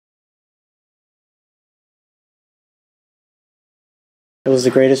It was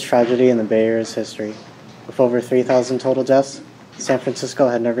the greatest tragedy in the Bay Area's history. With over 3,000 total deaths, San Francisco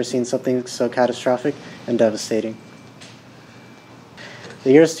had never seen something so catastrophic and devastating.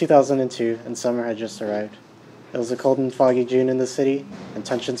 The year is 2002, and summer had just arrived. It was a cold and foggy June in the city, and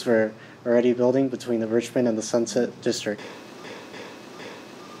tensions were already building between the Richmond and the Sunset District.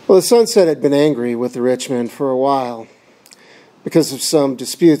 Well, the Sunset had been angry with the Richmond for a while because of some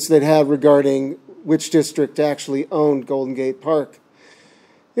disputes they'd had regarding which district actually owned Golden Gate Park.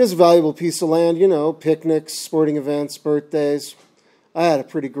 It was a valuable piece of land, you know, picnics, sporting events, birthdays. I had a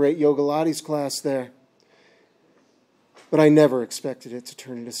pretty great yoga Pilates class there. But I never expected it to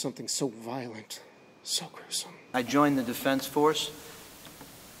turn into something so violent, so gruesome. I joined the Defense Force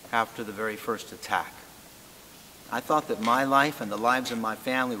after the very first attack. I thought that my life and the lives of my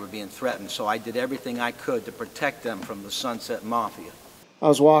family were being threatened, so I did everything I could to protect them from the Sunset Mafia. I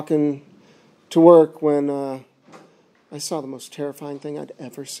was walking to work when I saw the most terrifying thing I'd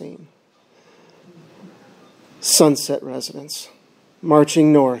ever seen. Sunset residents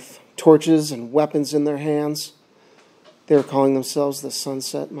marching north, torches and weapons in their hands. They were calling themselves the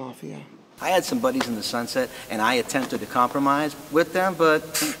Sunset Mafia. I had some buddies in the Sunset, and I attempted to compromise with them, but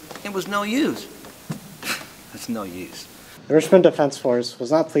it was no use. It's no use. The Richmond Defense Force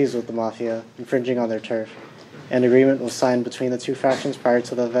was not pleased with the Mafia infringing on their turf. An agreement was signed between the two factions prior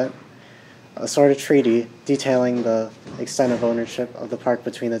to the event, a sort of treaty detailing the extent of ownership of the park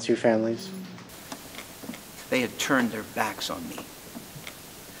between the two families. They had turned their backs on me.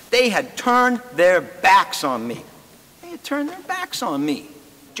 They had turned their backs on me. They had turned their backs on me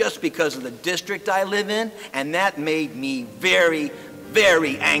just because of the district I live in, and that made me very,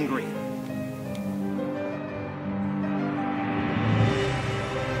 very angry.